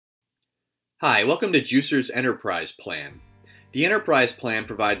Hi, welcome to Juicer's Enterprise Plan. The Enterprise Plan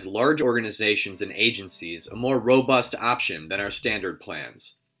provides large organizations and agencies a more robust option than our standard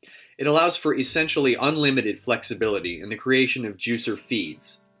plans. It allows for essentially unlimited flexibility in the creation of Juicer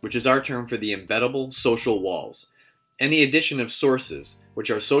feeds, which is our term for the embeddable social walls, and the addition of sources,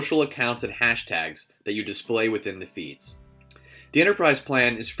 which are social accounts and hashtags that you display within the feeds. The Enterprise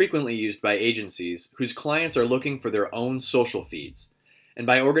Plan is frequently used by agencies whose clients are looking for their own social feeds, and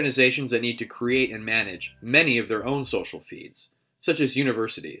by organizations that need to create and manage many of their own social feeds, such as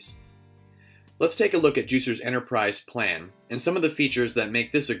universities. Let's take a look at Juicer's Enterprise Plan and some of the features that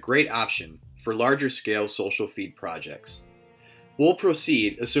make this a great option for larger scale social feed projects. We'll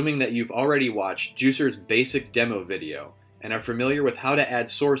proceed assuming that you've already watched Juicer's basic demo video and are familiar with how to add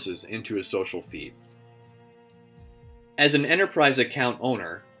sources into a social feed. As an enterprise account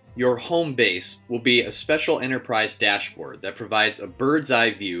owner, your home base will be a special enterprise dashboard that provides a bird's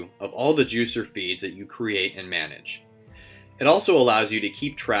eye view of all the Juicer feeds that you create and manage. It also allows you to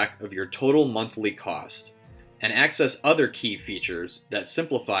keep track of your total monthly cost and access other key features that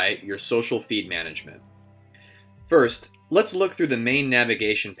simplify your social feed management. First, let's look through the main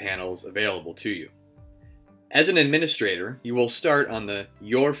navigation panels available to you. As an administrator, you will start on the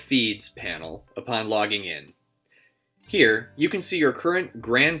Your Feeds panel upon logging in. Here, you can see your current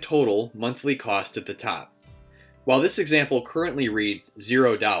grand total monthly cost at the top. While this example currently reads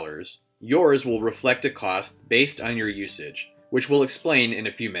 $0, yours will reflect a cost based on your usage, which we'll explain in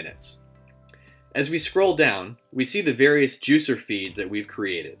a few minutes. As we scroll down, we see the various Juicer feeds that we've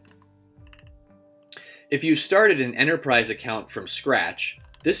created. If you started an enterprise account from scratch,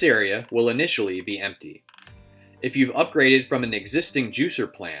 this area will initially be empty. If you've upgraded from an existing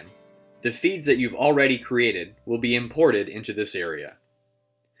Juicer plan, the feeds that you've already created will be imported into this area.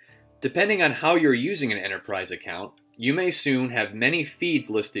 Depending on how you're using an enterprise account, you may soon have many feeds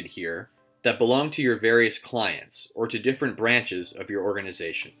listed here that belong to your various clients or to different branches of your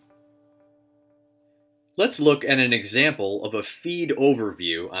organization. Let's look at an example of a feed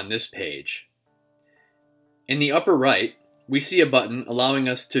overview on this page. In the upper right, we see a button allowing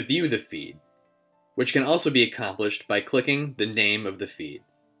us to view the feed, which can also be accomplished by clicking the name of the feed.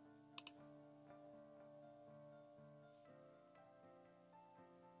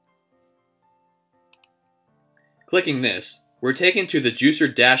 Clicking this, we're taken to the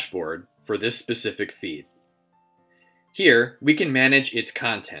Juicer dashboard for this specific feed. Here, we can manage its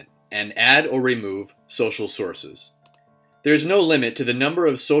content and add or remove social sources. There's no limit to the number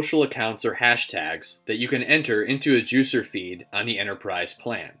of social accounts or hashtags that you can enter into a Juicer feed on the Enterprise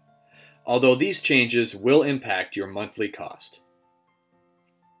Plan, although these changes will impact your monthly cost.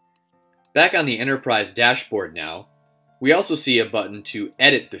 Back on the Enterprise dashboard now, we also see a button to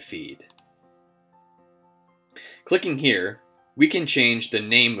edit the feed. Clicking here, we can change the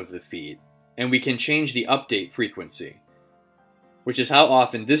name of the feed, and we can change the update frequency, which is how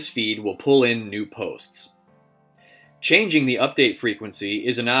often this feed will pull in new posts. Changing the update frequency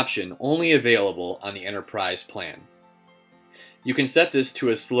is an option only available on the Enterprise Plan. You can set this to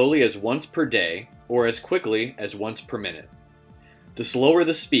as slowly as once per day or as quickly as once per minute. The slower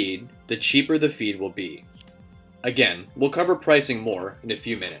the speed, the cheaper the feed will be. Again, we'll cover pricing more in a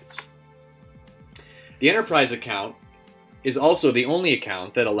few minutes. The Enterprise account is also the only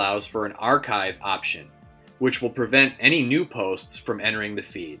account that allows for an archive option, which will prevent any new posts from entering the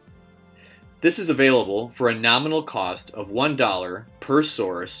feed. This is available for a nominal cost of $1 per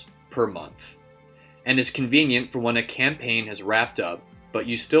source per month, and is convenient for when a campaign has wrapped up but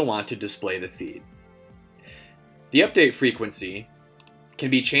you still want to display the feed. The update frequency can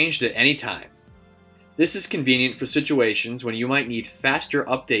be changed at any time. This is convenient for situations when you might need faster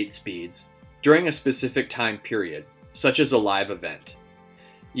update speeds during a specific time period, such as a live event.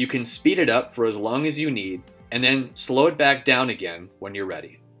 You can speed it up for as long as you need, and then slow it back down again when you're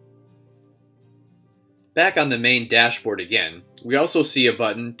ready. Back on the main dashboard again, we also see a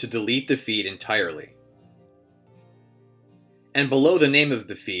button to delete the feed entirely. And below the name of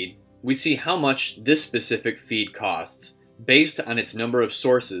the feed, we see how much this specific feed costs based on its number of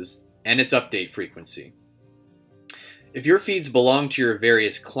sources and its update frequency. If your feeds belong to your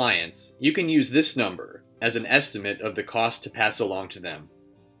various clients, you can use this number as an estimate of the cost to pass along to them.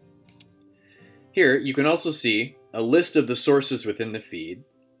 Here, you can also see a list of the sources within the feed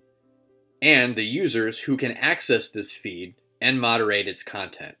and the users who can access this feed and moderate its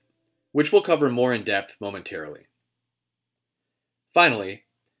content, which we'll cover more in depth momentarily. Finally,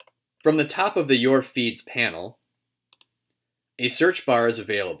 from the top of the Your Feeds panel, a search bar is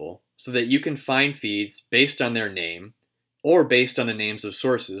available so that you can find feeds based on their name or based on the names of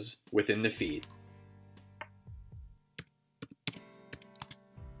sources within the feed.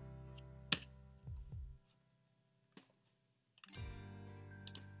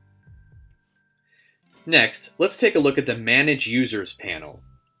 Next, let's take a look at the Manage Users panel,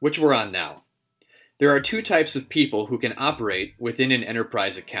 which we're on now. There are two types of people who can operate within an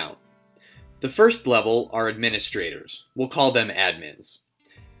enterprise account. The first level are administrators. We'll call them admins.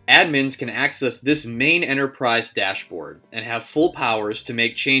 Admins can access this main enterprise dashboard and have full powers to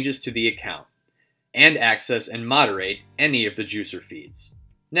make changes to the account, and access and moderate any of the juicer feeds.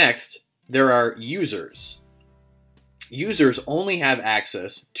 Next, there are users. Users only have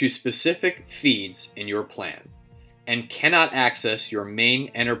access to specific feeds in your plan and cannot access your main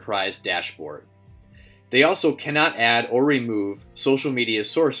enterprise dashboard. They also cannot add or remove social media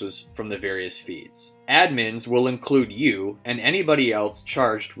sources from the various feeds. Admins will include you and anybody else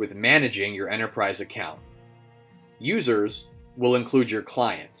charged with managing your enterprise account. Users will include your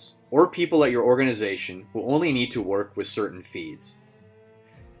clients or people at your organization who only need to work with certain feeds.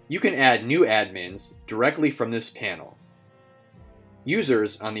 You can add new admins directly from this panel.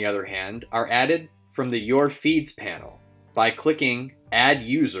 Users, on the other hand, are added from the Your Feeds panel by clicking Add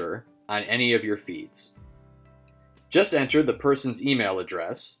User on any of your feeds. Just enter the person's email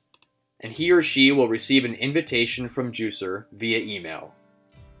address, and he or she will receive an invitation from Juicer via email.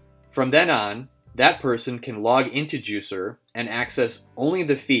 From then on, that person can log into Juicer and access only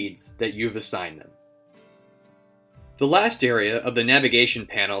the feeds that you've assigned them. The last area of the navigation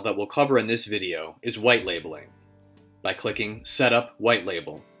panel that we'll cover in this video is white labeling, by clicking Setup White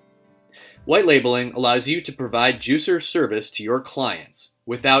Label. White labeling allows you to provide Juicer service to your clients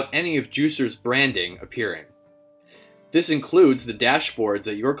without any of Juicer's branding appearing. This includes the dashboards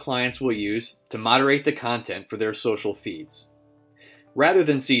that your clients will use to moderate the content for their social feeds. Rather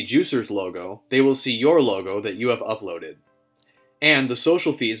than see Juicer's logo, they will see your logo that you have uploaded. And the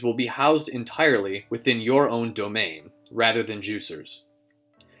social feeds will be housed entirely within your own domain, rather than Juicer's.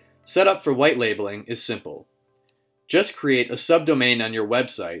 Setup for white labeling is simple. Just create a subdomain on your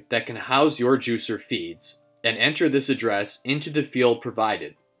website that can house your Juicer feeds, and enter this address into the field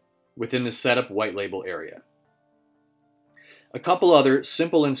provided within the Setup White Label area. A couple other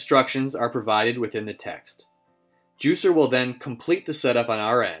simple instructions are provided within the text. Juicer will then complete the setup on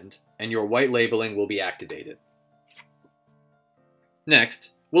our end, and your white labeling will be activated.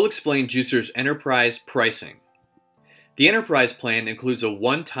 Next, we'll explain Juicer's enterprise pricing. The enterprise plan includes a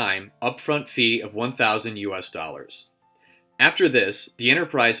one-time upfront fee of $1,000 US. After this, the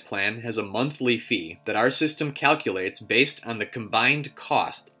enterprise plan has a monthly fee that our system calculates based on the combined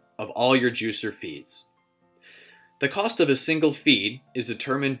cost of all your Juicer feeds. The cost of a single feed is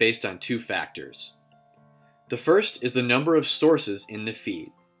determined based on two factors. The first is the number of sources in the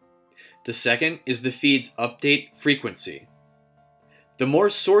feed. The second is the feed's update frequency. The more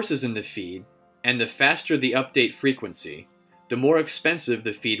sources in the feed, and the faster the update frequency, the more expensive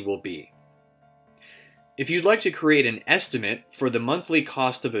the feed will be. If you'd like to create an estimate for the monthly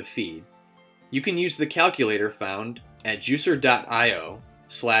cost of a feed, you can use the calculator found at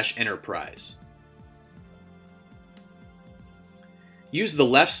juicer.io/enterprise. Use the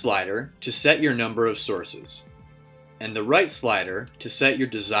left slider to set your number of sources, and the right slider to set your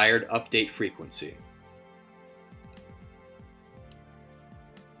desired update frequency.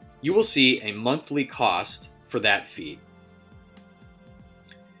 You will see a monthly cost for that feed.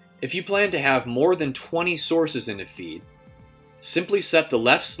 If you plan to have more than 20 sources in a feed, simply set the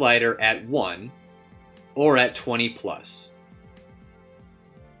left slider at 1 or at 20 plus.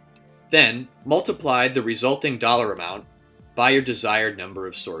 Then multiply the resulting dollar amount by your desired number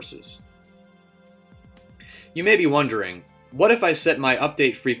of sources. You may be wondering, what if I set my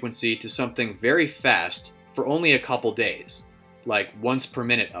update frequency to something very fast for only a couple days, like once per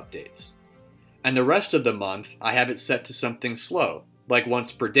minute updates, and the rest of the month I have it set to something slow, like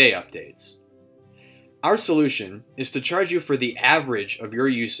once per day updates? Our solution is to charge you for the average of your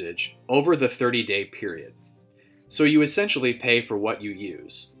usage over the 30-day period, so you essentially pay for what you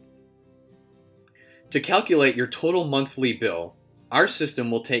use. To calculate your total monthly bill, our system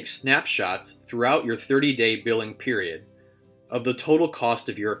will take snapshots throughout your 30-day billing period of the total cost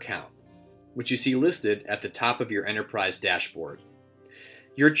of your account, which you see listed at the top of your enterprise dashboard.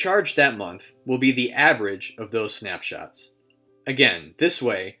 Your charge that month will be the average of those snapshots. Again, this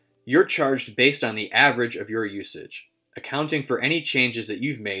way, you're charged based on the average of your usage, accounting for any changes that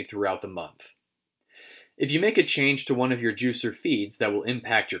you've made throughout the month. If you make a change to one of your Juicer feeds that will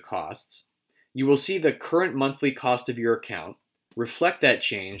impact your costs, you will see the current monthly cost of your account reflect that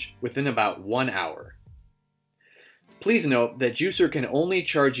change within about 1 hour. Please note that Juicer can only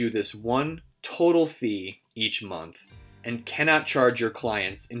charge you this one total fee each month and cannot charge your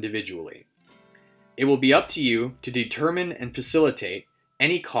clients individually. It will be up to you to determine and facilitate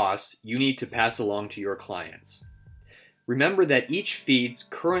any costs you need to pass along to your clients. Remember that each feed's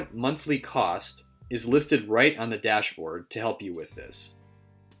current monthly cost is listed right on the dashboard to help you with this.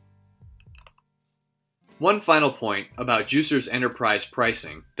 One final point about Juicer's enterprise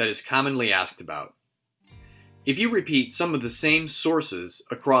pricing that is commonly asked about. If you repeat some of the same sources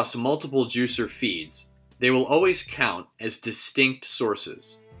across multiple Juicer feeds, they will always count as distinct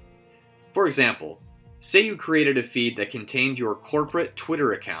sources. For example, say you created a feed that contained your corporate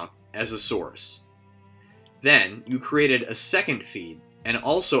Twitter account as a source. Then you created a second feed and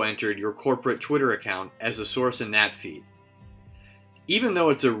also entered your corporate Twitter account as a source in that feed. Even though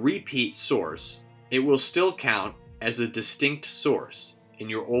it's a repeat source, it will still count as a distinct source in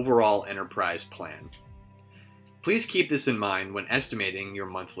your overall enterprise plan. Please keep this in mind when estimating your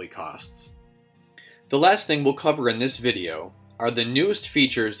monthly costs. The last thing we'll cover in this video are the newest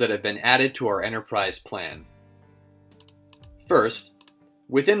features that have been added to our enterprise plan. First,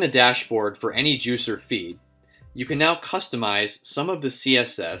 within the dashboard for any Juicer feed, you can now customize some of the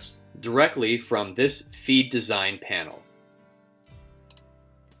CSS directly from this feed design panel.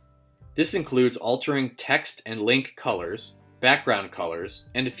 This includes altering text and link colors, background colors,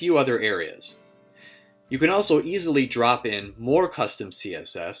 and a few other areas. You can also easily drop in more custom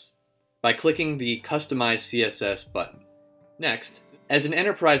CSS by clicking the Customize CSS button. Next, as an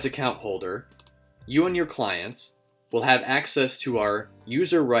enterprise account holder, you and your clients will have access to our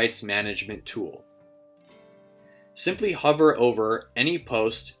User Rights Management tool. Simply hover over any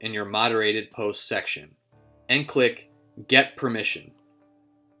post in your moderated post section and click Get Permission.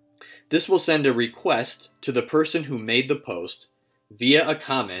 This will send a request to the person who made the post via a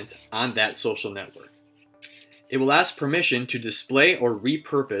comment on that social network. It will ask permission to display or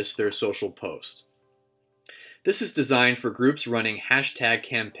repurpose their social post. This is designed for groups running hashtag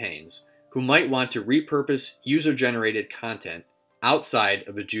campaigns who might want to repurpose user-generated content outside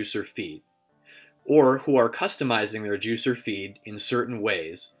of a Juicer feed, or who are customizing their Juicer feed in certain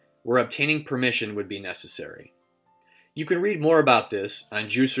ways where obtaining permission would be necessary. You can read more about this on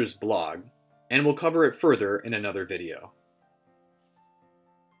Juicer's blog, and we'll cover it further in another video.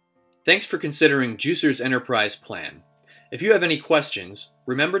 Thanks for considering Juicer's enterprise plan. If you have any questions,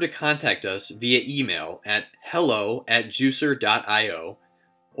 remember to contact us via email at hello@juicer.io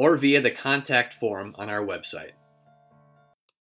or via the contact form on our website.